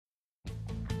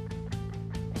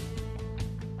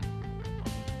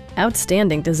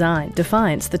Outstanding design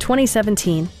defines the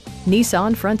 2017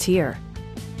 Nissan Frontier.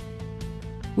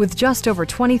 With just over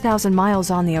 20,000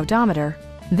 miles on the odometer,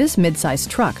 this midsize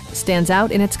truck stands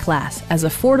out in its class as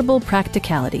affordable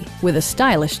practicality with a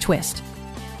stylish twist.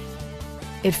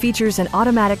 It features an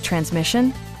automatic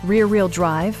transmission, rear-wheel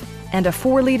drive, and a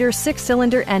 4-liter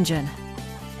 6-cylinder engine.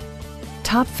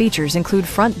 Top features include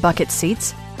front bucket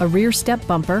seats, a rear step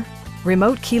bumper,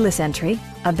 remote keyless entry,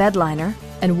 a bedliner,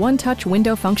 and one-touch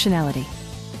window functionality.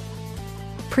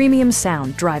 Premium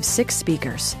sound drives 6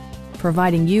 speakers,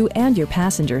 providing you and your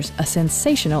passengers a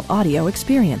sensational audio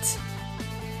experience.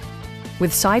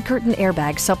 With side curtain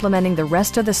airbags supplementing the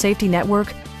rest of the safety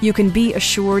network, you can be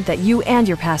assured that you and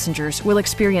your passengers will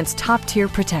experience top-tier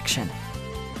protection.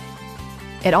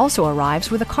 It also arrives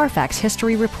with a Carfax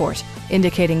history report,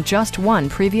 indicating just one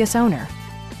previous owner.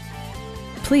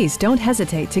 Please don't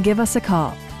hesitate to give us a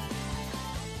call.